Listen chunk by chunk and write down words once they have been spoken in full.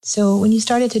So when you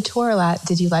started to tour a lot,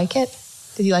 did you like it?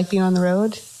 Did you like being on the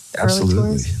road?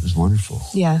 Absolutely. It was wonderful.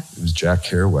 Yeah. It was Jack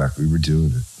Kerouac. We were doing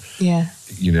it. Yeah.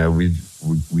 You know,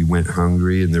 we went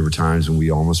hungry, and there were times when we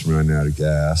almost ran out of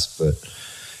gas, but,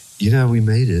 you know, we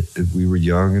made it. We were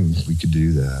young and we could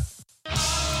do that.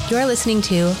 You're listening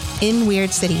to In Weird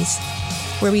Cities,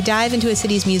 where we dive into a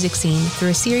city's music scene through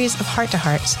a series of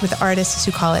heart-to-hearts with artists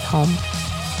who call it home.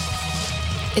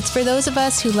 It's for those of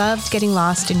us who loved getting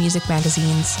lost in music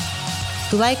magazines,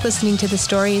 who like listening to the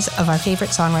stories of our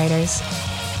favorite songwriters,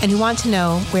 and who want to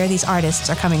know where these artists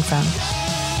are coming from.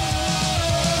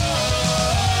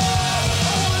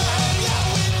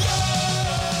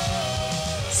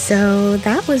 So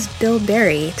that was Bill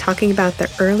Berry talking about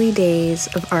the early days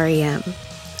of REM.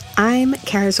 I'm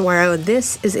Kara Zawaro.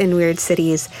 This is In Weird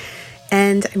Cities,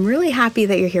 and I'm really happy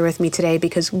that you're here with me today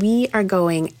because we are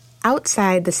going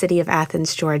outside the city of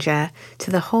Athens, Georgia, to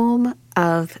the home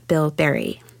of Bill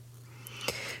Berry.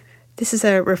 This is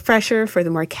a refresher for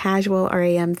the more casual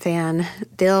REM fan.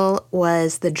 Bill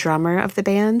was the drummer of the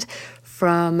band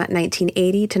from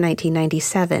 1980 to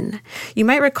 1997. You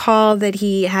might recall that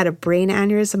he had a brain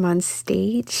aneurysm on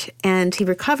stage, and he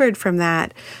recovered from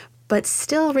that, but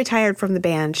still retired from the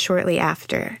band shortly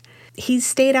after. He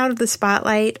stayed out of the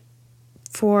spotlight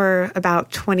for about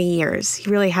 20 years. He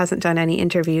really hasn't done any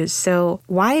interviews. So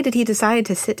why did he decide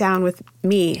to sit down with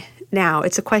me now?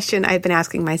 It's a question I've been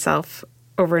asking myself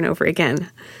over and over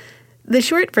again. The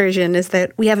short version is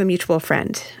that we have a mutual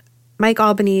friend. Mike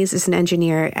Albanese is an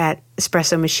engineer at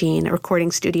Espresso Machine, a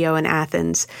recording studio in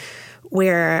Athens,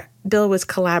 where Bill was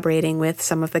collaborating with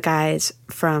some of the guys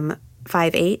from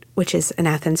 5/8, which is an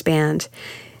Athens band.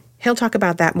 He'll talk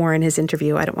about that more in his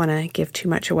interview. I don't want to give too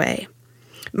much away.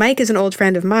 Mike is an old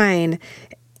friend of mine,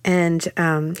 and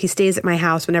he stays at my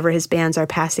house whenever his bands are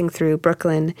passing through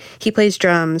Brooklyn. He plays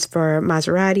drums for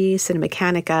Maserati,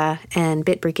 Cinemecanica, and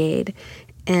Bit Brigade.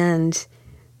 And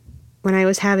when I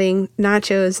was having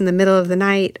nachos in the middle of the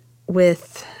night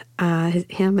with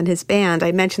him and his band,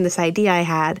 I mentioned this idea I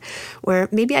had where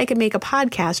maybe I could make a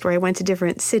podcast where I went to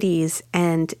different cities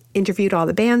and interviewed all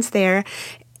the bands there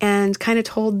and kind of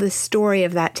told the story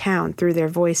of that town through their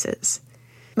voices.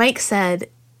 Mike said,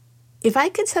 if I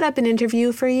could set up an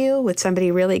interview for you with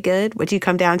somebody really good, would you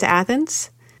come down to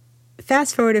Athens?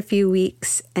 Fast forward a few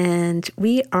weeks, and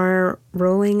we are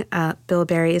rolling up Bill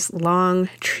Berry's long,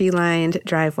 tree-lined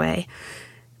driveway.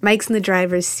 Mike's in the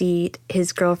driver's seat.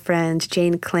 His girlfriend,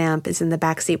 Jane Clamp, is in the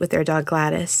back seat with their dog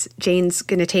Gladys. Jane's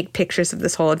going to take pictures of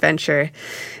this whole adventure.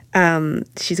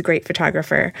 She's a great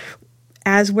photographer.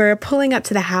 As we're pulling up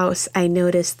to the house, I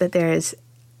noticed that there's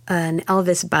an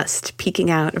Elvis bust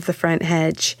peeking out of the front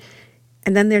hedge.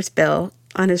 And then there's Bill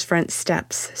on his front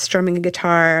steps, strumming a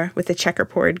guitar with a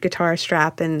checkerboard guitar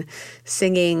strap and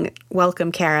singing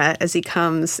Welcome, Kara, as he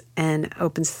comes and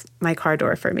opens my car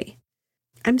door for me.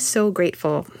 I'm so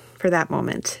grateful for that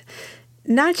moment,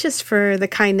 not just for the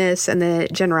kindness and the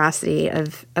generosity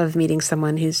of meeting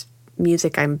someone whose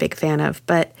music I'm a big fan of,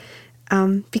 but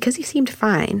because he seemed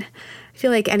fine. I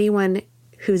feel like anyone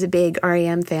who's a big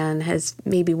REM fan has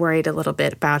maybe worried a little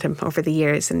bit about him over the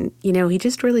years. And, you know, he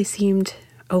just really seemed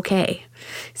okay.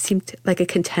 Seemed like a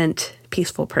content,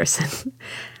 peaceful person.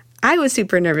 I was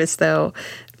super nervous, though,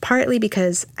 partly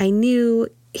because I knew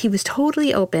he was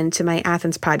totally open to my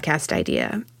Athens podcast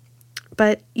idea.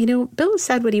 But, you know, Bill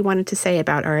said what he wanted to say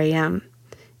about REM.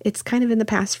 It's kind of in the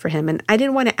past for him, and I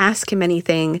didn't want to ask him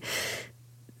anything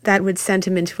that would send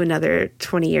him into another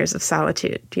 20 years of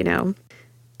solitude, you know?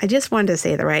 I just wanted to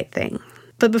say the right thing.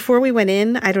 But before we went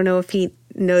in, I don't know if he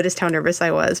noticed how nervous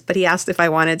I was, but he asked if I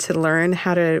wanted to learn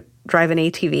how to drive an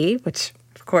ATV, which,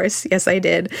 of course, yes, I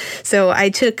did. So I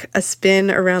took a spin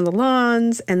around the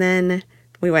lawns, and then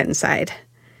we went inside.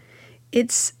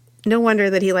 It's no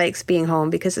wonder that he likes being home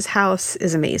because his house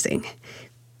is amazing.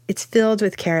 It's filled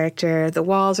with character. The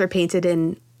walls are painted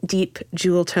in deep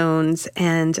jewel tones,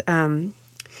 and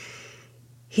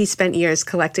he spent years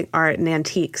collecting art and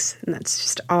antiques, and that's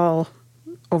just all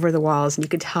over the walls, and you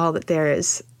could tell that there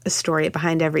is a story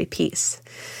behind every piece.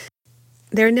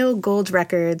 There are no gold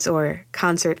records or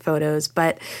concert photos,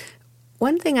 but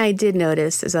one thing I did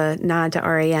notice as a nod to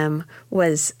REM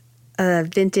was a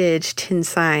vintage tin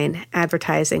sign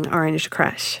advertising Orange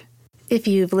Crush. If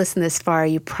you've listened this far,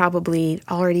 you probably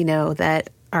already know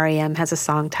that REM has a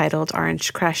song titled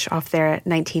Orange Crush off their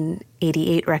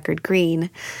 1988 record Green.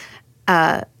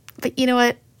 But you know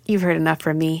what? You've heard enough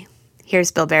from me.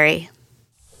 Here's Bill Berry.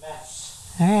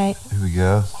 All right. Here we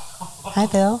go. Hi,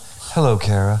 Bill. Hello,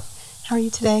 Kara. How are you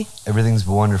today? Everything's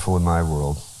wonderful in my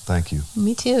world. Thank you.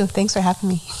 Me too. Thanks for having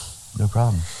me. No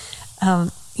problem.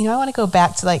 You know, I want to go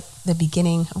back to like the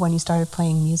beginning of when you started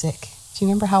playing music. Do you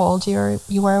remember how old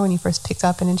you were when you first picked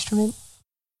up an instrument?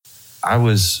 I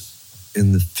was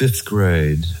in the 5th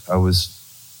grade. I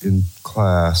was in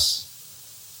class.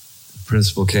 The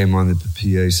principal came on the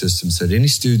PA system, said, any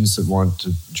students that want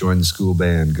to join the school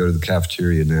band, go to the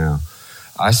cafeteria now.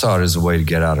 I saw it as a way to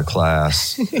get out of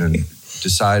class and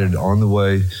decided on the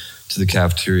way to the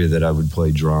cafeteria that I would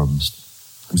play drums.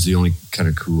 It was the only kind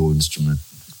of cool instrument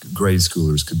grade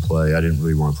schoolers could play. I didn't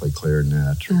really want to play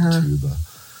clarinet or tuba.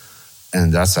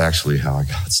 And that's actually how I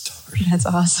got started. That's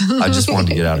awesome. I just wanted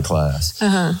to get out of class.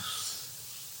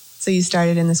 So you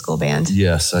started in the school band?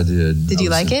 Yes, I did. Did you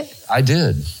like it? I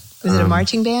did. Was it a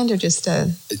marching band or just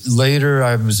a... Later,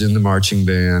 I was in the marching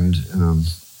band.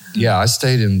 Yeah, I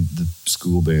stayed in the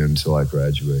school band until I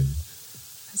graduated.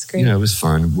 That's great. You know, it was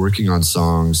fun working on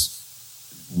songs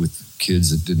with kids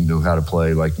that didn't know how to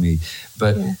play like me.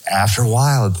 But after a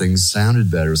while, things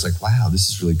sounded better. It was like, wow, this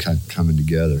is really kind of coming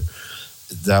together.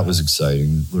 That was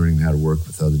exciting, learning how to work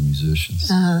with other musicians.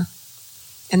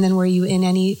 And then were you in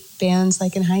any bands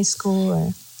like in high school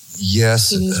or?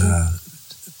 Yes.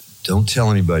 Don't tell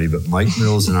anybody, but Mike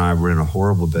Mills and I were in a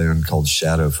horrible band called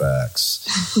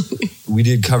Shadowfax. We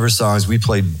did cover songs. We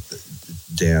played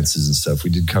dances and stuff. We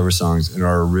did cover songs, and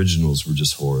our originals were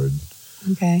just horrid.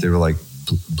 Okay. They were like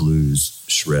blues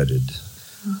shredded.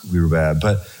 We were bad.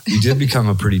 But we did become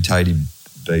a pretty tidy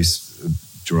bass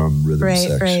drum rhythm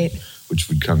section, which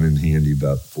would come in handy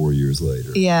about 4 years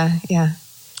later. Yeah, yeah.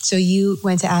 So you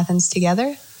went to Athens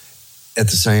together? At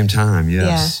the same time,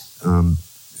 yes. Yeah.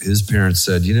 His parents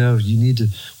said, you know, you need to...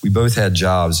 We both had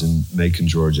jobs in Macon,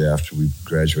 Georgia after we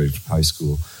graduated from high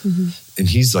school. And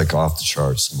he's like off the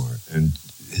charts smart. And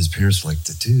his parents were like,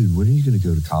 dude, when are you going to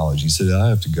go to college? He said, I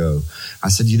have to go. I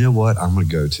said, you know what? I'm going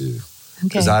to go too.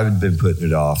 Because I had been putting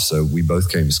it off. So we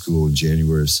both came to school in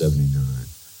January of 79.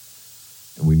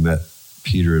 And we met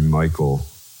Peter and Michael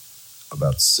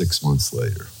about 6 months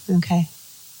later. Okay.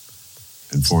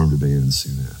 And formed a band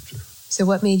soon after. So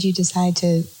what made you decide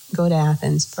to go to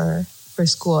Athens for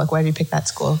school? Like, why did you pick that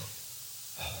school?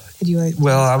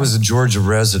 Well, I was a Georgia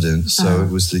resident, so it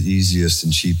was the easiest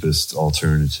and cheapest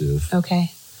alternative.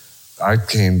 Okay. I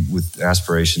came with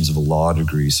aspirations of a law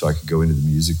degree so I could go into the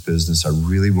music business. I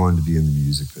really wanted to be in the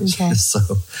music business. Okay.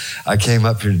 So I came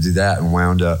up here to do that and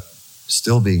wound up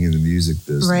still being in the music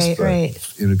business,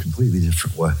 but in a completely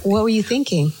different way. What were you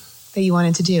thinking that you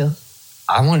wanted to do?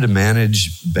 I wanted to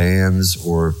manage bands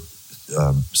or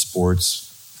sports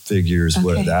figures.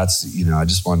 Okay. I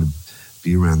just wanted to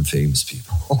be around famous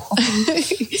people.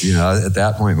 At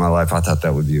that point in my life, I thought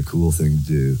that would be a cool thing to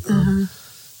do.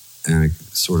 And it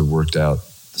sort of worked out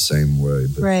the same way.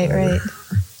 But right.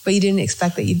 But you didn't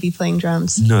expect that you'd be playing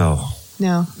drums? No.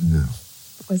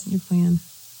 It wasn't your plan.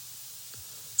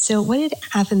 So what did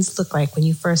Athens look like when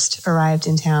you first arrived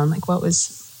in town? Like, how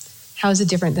is it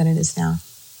different than it is now?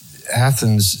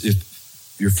 Athens, if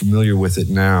you're familiar with it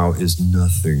now, is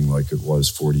nothing like it was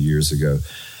 40 years ago.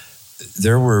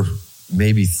 There were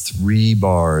maybe 3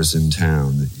 bars in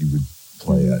town that you would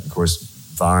play at. Of course,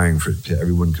 vying for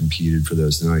everyone competed for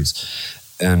those nights.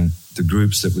 And the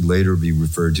groups that would later be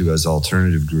referred to as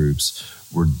alternative groups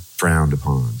were frowned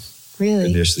upon. Really?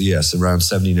 Initially, yes. Around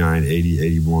 79, 80,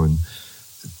 81,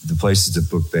 the places that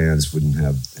booked bands wouldn't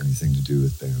have anything to do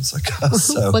with bands like us.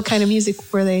 So, what kind of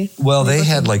music were they? Well, they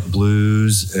had like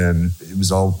blues, and it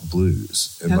was all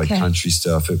blues and like country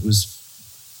stuff. It was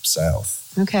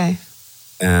South. Okay.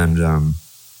 And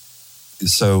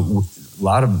so a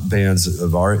lot of bands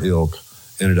of our ilk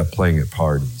ended up playing at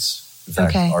parties. In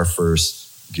fact, our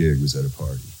first gig was at a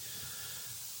party.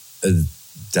 And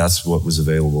that's what was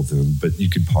available to them. But you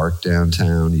could park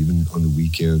downtown even on the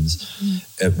weekends.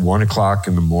 At 1 o'clock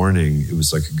in the morning, it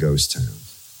was like a ghost town.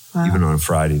 Wow. Even on a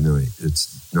Friday night.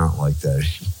 It's not like that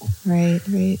anymore.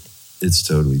 Right. It's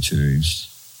totally changed.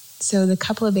 So the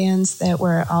couple of bands that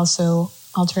were also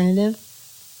alternative,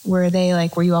 were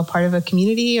you all part of a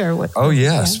community or what? Oh,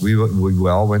 yes. We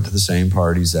all went to the same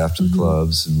parties after the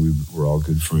clubs, and we were all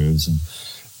good friends. And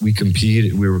we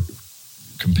competed. We were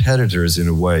competitors in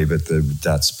a way, but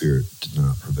that spirit did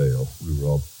not prevail. We were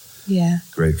all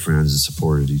great friends and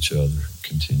supported each other,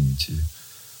 continued to.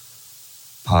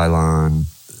 Pylon,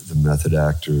 the Method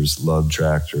Actors, Love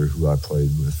Tractor, who I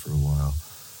played with for a while.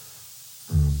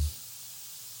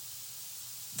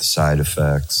 The Side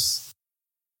Effects.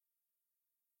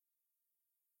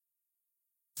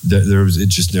 It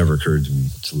just never occurred to me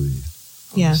to leave,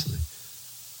 honestly.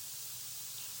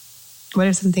 What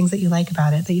are some things that you like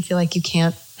about it that you feel like you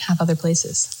can't have other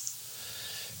places?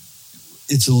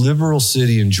 It's a liberal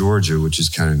city in Georgia, which is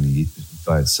kind of neat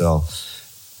by itself.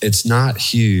 It's not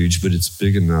huge, but it's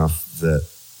big enough that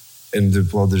And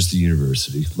there's the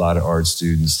university. A lot of art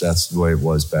students. That's the way it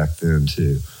was back then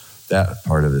too. That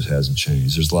part of it hasn't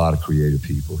changed. There's a lot of creative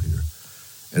people here,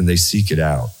 and they seek it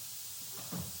out.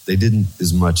 They didn't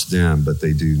as much then, but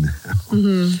they do now.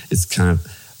 Mm-hmm. It's kind of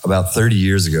about 30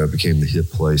 years ago, it became the hip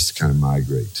place to kind of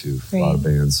migrate to. Right. A lot of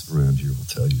bands around here will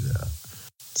tell you that.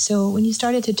 So when you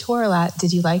started to tour a lot,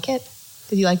 did you like it?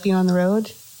 Did you like being on the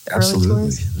road? Absolutely.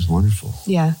 It was wonderful.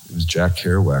 Yeah. It was Jack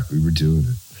Kerouac. We were doing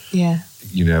it. Yeah.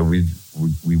 You know, we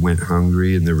went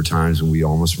hungry, and there were times when we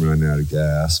almost ran out of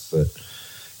gas, but,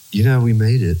 you know, we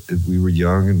made it. We were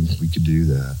young, and we could do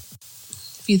that.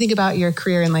 If you think about your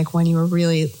career and like when you were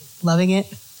really loving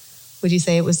it, would you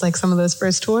say it was like some of those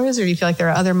first tours, or do you feel like there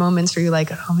are other moments where you're like,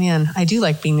 oh man, I do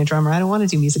like being a drummer. I don't want to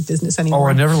do music business anymore.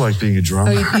 Oh, I never liked being a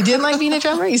drummer. Oh, you didn't like being a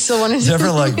drummer? You still wanted to? Never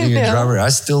liked being a drummer. I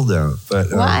still don't.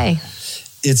 But why?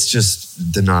 It's just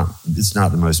it's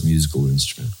not the most musical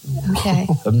instrument in the world. Okay.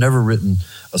 I've never written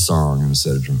a song on a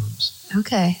set of drums.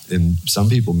 Okay. And some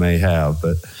people may have,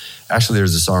 but actually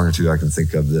there's a song or two I can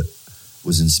think of that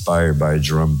was inspired by a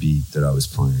drum beat that I was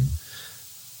playing.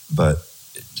 But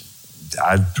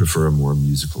I'd prefer a more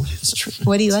musical instrument.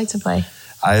 What do you like to play?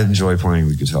 I enjoy playing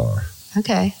the guitar.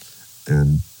 Okay.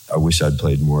 And I wish I'd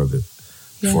played more of it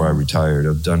before I retired.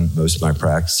 I've done most of my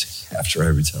practicing after I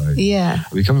retired. Yeah.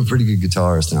 I've become a pretty good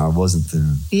guitarist now. I wasn't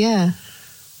then. Yeah.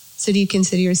 So do you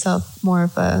consider yourself more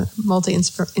of a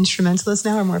multi-instrumentalist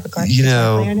now, or more of a guitar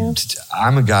player now?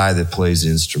 I'm a guy that plays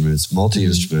instruments.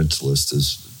 Multi-instrumentalist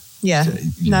is... Yeah,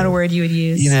 not a word you would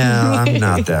use. You know, I'm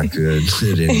not that good at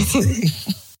anything.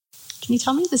 Can you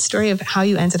tell me the story of how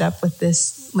you ended up with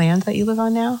this land that you live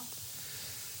on now?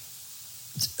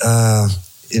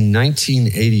 In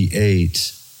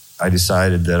 1988, I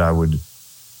decided that I would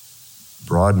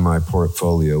broaden my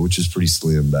portfolio, which was pretty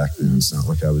slim back then. It's not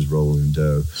like I was rolling in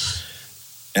dough.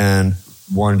 And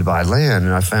wanted to buy land,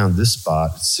 and I found this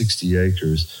spot, 60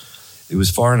 acres. It was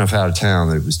far enough out of town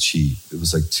that it was cheap. It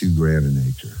was like $2,000 an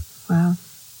acre. Wow.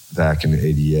 Back in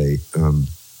 88.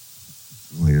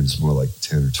 Land's more like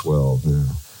 10 or 12 now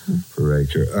per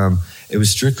acre. It was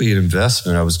strictly an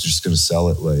investment. I was just going to sell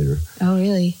it later. Oh,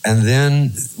 really? And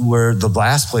then where the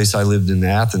last place I lived in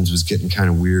Athens was getting kind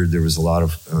of weird. There was a lot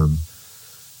of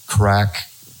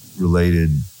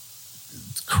crack-related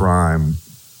crime.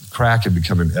 Crack had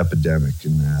become an epidemic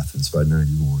in Athens by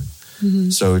 91. Mm-hmm.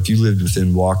 So if you lived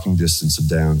within walking distance of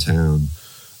downtown,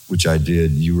 which I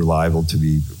did, you were liable to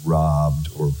be robbed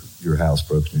or your house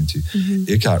broken into. Mm-hmm.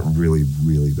 It got really,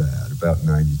 really bad, about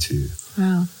 92.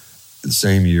 Wow. The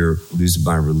same year, Losing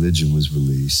My Religion was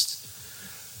released.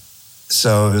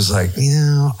 So it was like,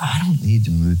 I don't need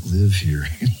to live here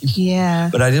anymore. Yeah.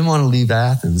 But I didn't want to leave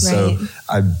Athens, right. So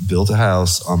I built a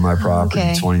house on my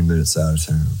property 20 minutes out of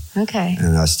town. Okay.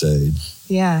 And I stayed.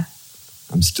 Yeah.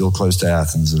 I'm still close to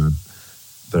Athens,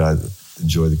 but I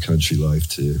enjoy the country life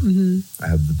too. Mm-hmm. I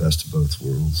have the best of both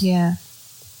worlds. Yeah.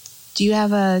 Do you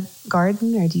have a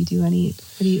garden, or do you do any?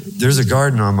 There's a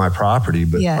garden on my property,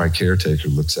 but my caretaker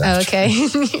looks after it.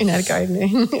 Oh, okay. You're not a gardener.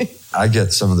 I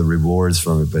get some of the rewards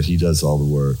from it, but he does all the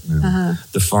work.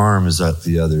 The farm is at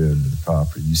the other end of the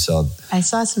property. I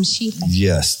saw some sheep.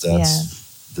 Yes,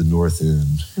 that's the north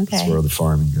end. Okay. That's where the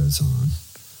farming goes on.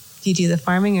 Do you do the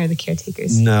farming or the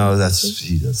caretakers? No,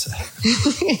 he does that.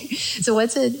 So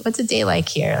what's a day like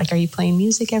here? Like, are you playing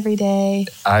music every day?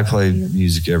 I play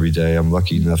music every day. I'm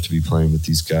lucky enough to be playing with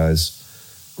these guys.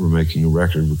 We're making a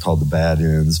record called The Bad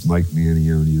Ends. Mike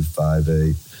Mannione of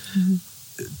 5'8". Mm-hmm.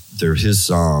 They're his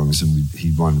songs, and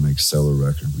he wanted to make a solo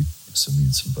record. So me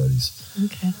and some buddies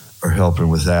are helping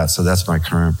with that. So that's my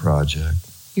current project.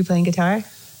 You're playing guitar?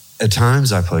 At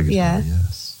times I play guitar,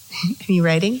 yes. Are you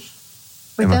writing?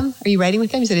 With them? Are you writing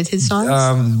with them? You said it's his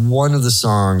songs? One of the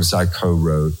songs I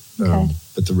co-wrote,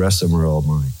 but the rest of them are all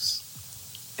Mike's.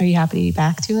 Are you happy to be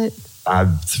back to it?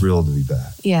 I'm thrilled to be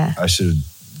back. Yeah. I should have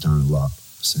done it a lot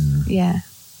sooner. Yeah.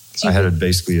 I had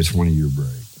basically a 20-year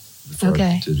break before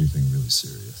I did anything really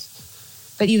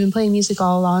serious. But you've been playing music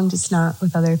all along, just not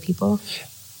with other people?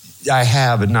 I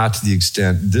have, but not to the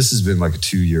extent. This has been like a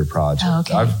 2-year project. Oh,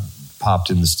 okay. I've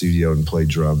popped in the studio and played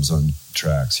drums on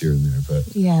tracks here and there, but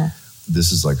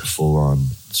this is like a full-on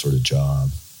sort of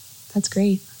job. That's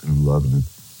great. And I'm loving it.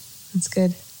 That's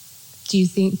good. Do you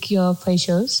think you'll play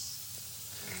shows?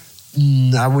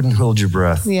 I wouldn't hold your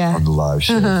breath on the live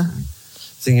show thing.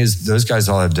 Thing is, those guys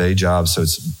all have day jobs, so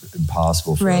it's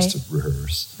impossible for us to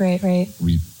rehearse. Right.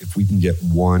 If we can get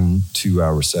 1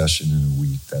 2-hour session in a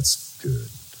week, that's good.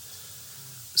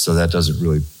 So that doesn't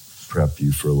really prep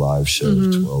you for a live show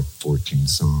of 12, 14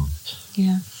 songs.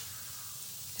 Yeah.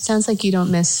 It sounds like you don't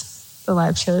miss the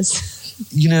live shows.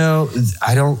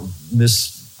 I don't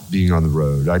miss being on the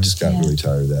road. I just got really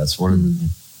tired of that. It's one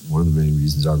of the main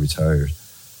reasons I retired.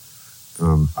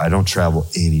 I don't travel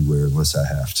anywhere unless I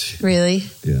have to. Really?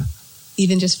 Yeah.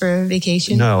 Even just for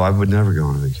vacation? No, I would never go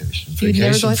on a vacation.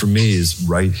 Vacation for me is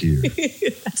right here.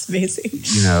 That's amazing.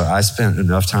 You know, I spent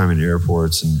enough time in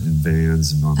airports and in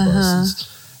vans and on buses.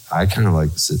 I kind of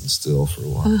like sitting still for a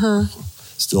while.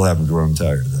 Still haven't grown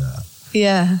tired of that.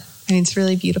 Yeah. I mean, it's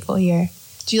really beautiful here.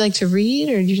 Do you like to read,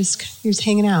 or you're just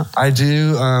hanging out? I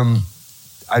do. I'm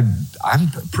a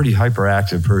pretty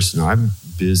hyperactive person. I'm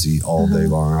busy all day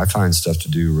long. I find stuff to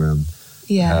do around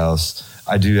the house.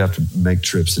 I do have to make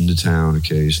trips into town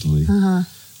occasionally.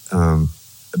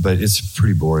 But it's a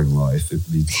pretty boring life.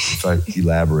 If I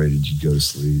elaborated, you'd go to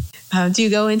sleep. Do you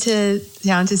go into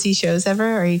town to see shows ever,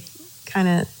 or are you kind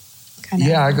of?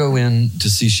 Yeah, I go in to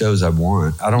see shows I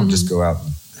want. I don't just go out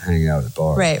and hang out at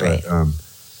bars. Right.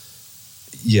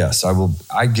 Yes, I will.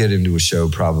 I get into a show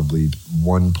probably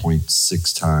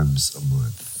 1.6 times a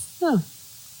month. Oh.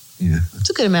 Yeah. It's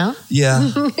a good amount.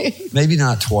 Yeah. Maybe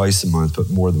not twice a month,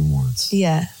 but more than once.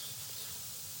 Yeah.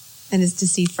 And it's to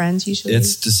see friends usually?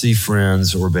 It's to see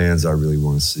friends or bands I really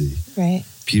want to see. Right.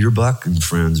 Peter Buck and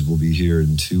Friends will be here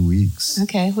in 2 weeks.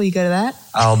 Okay. Will you go to that?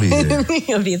 I'll be there.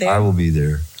 You'll be there? I will be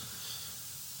there.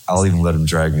 I'll even let him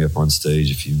drag me up on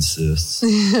stage if he insists.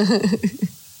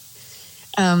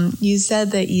 You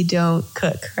said that you don't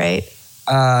cook, right?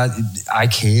 I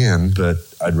can, but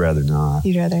I'd rather not.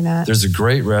 You'd rather not? There's a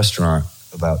great restaurant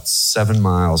about 7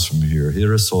 miles from here,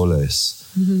 Girasoles.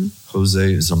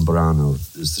 Jose Zambrano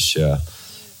is the chef.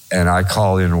 And I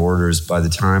call in orders. By the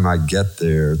time I get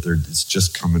there, it's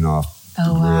just coming off the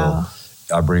grill. Wow.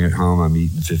 I bring it home. I'm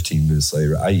eating 15 minutes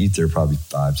later. I eat there probably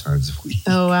 5 times a week.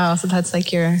 Oh, wow. So that's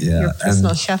like your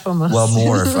personal chef almost. Well,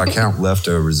 more. If I count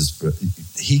leftovers,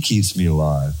 he keeps me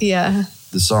alive. Yeah.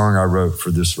 The song I wrote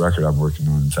for this record I'm working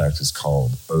on, in fact, is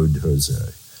called Ode Jose.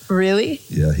 Really?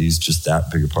 Yeah, he's just that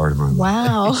big a part of my life.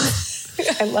 Wow.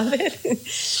 I love it.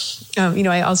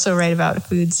 I also write about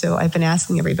food, so I've been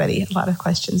asking everybody a lot of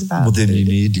questions about Well, then food. you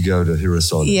need to go to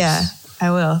Girasoles. Yeah,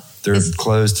 I will. They're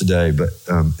closed today, but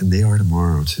and they are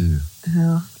tomorrow, too.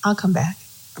 Oh, I'll come back.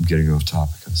 I'm getting off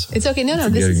topic. I'm sorry. It's okay. No.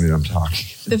 I'm forgetting that I'm talking.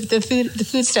 The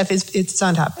food stuff it's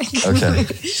on topic. Okay.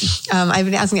 I've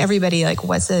been asking everybody, like,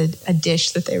 what's a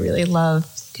dish that they really love?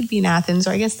 It could be in Athens,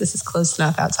 or I guess this is close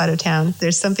enough outside of town. If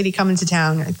there's somebody coming to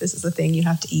town, like, this is the thing you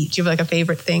have to eat. Do you have like a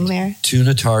favorite thing there?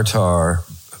 Tuna tartare,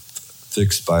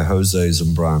 fixed by Jose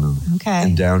Zambrano. Okay.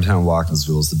 In downtown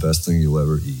Watkinsville is the best thing you'll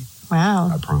ever eat. Wow.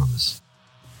 I promise.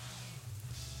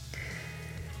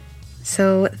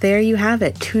 So there you have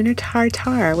it, tuna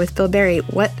tartare with Bill Berry.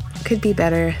 What could be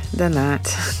better than that?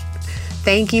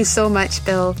 Thank you so much,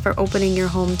 Bill, for opening your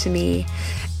home to me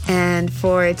and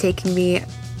for taking me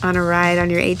on a ride on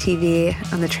your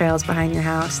ATV on the trails behind your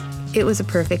house. It was a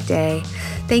perfect day.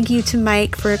 Thank you to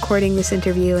Mike for recording this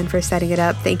interview and for setting it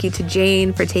up. Thank you to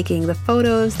Jane for taking the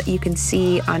photos that you can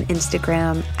see on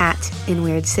Instagram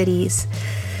 @InWeirdCities.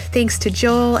 Thanks to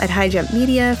Joel at High Jump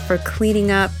Media for cleaning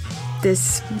up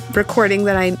this recording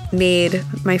that I made,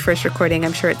 my first recording.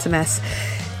 I'm sure it's a mess.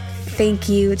 Thank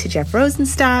you to Jeff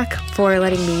Rosenstock for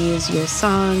letting me use your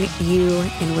song, You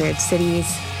in Weird Cities.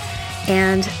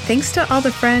 And thanks to all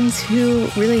the friends who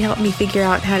really helped me figure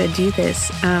out how to do this,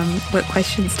 what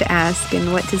questions to ask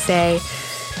and what to say.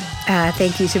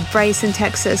 Thank you to Bryce in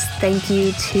Texas. Thank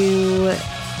you to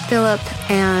Philip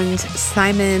and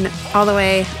Simon all the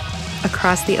way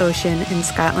across the ocean in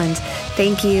Scotland.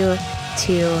 Thank you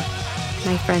to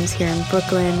my friends here in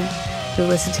Brooklyn who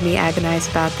listen to me agonize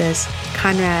about this,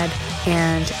 Conrad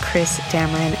and Chris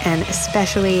Dameron, and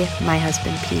especially my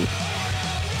husband, Pete.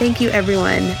 Thank you,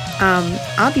 everyone.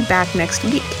 I'll be back next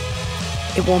week.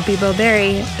 It won't be Bill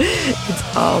Berry.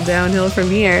 It's all downhill from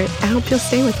here. I hope you'll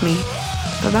stay with me.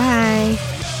 Bye-bye.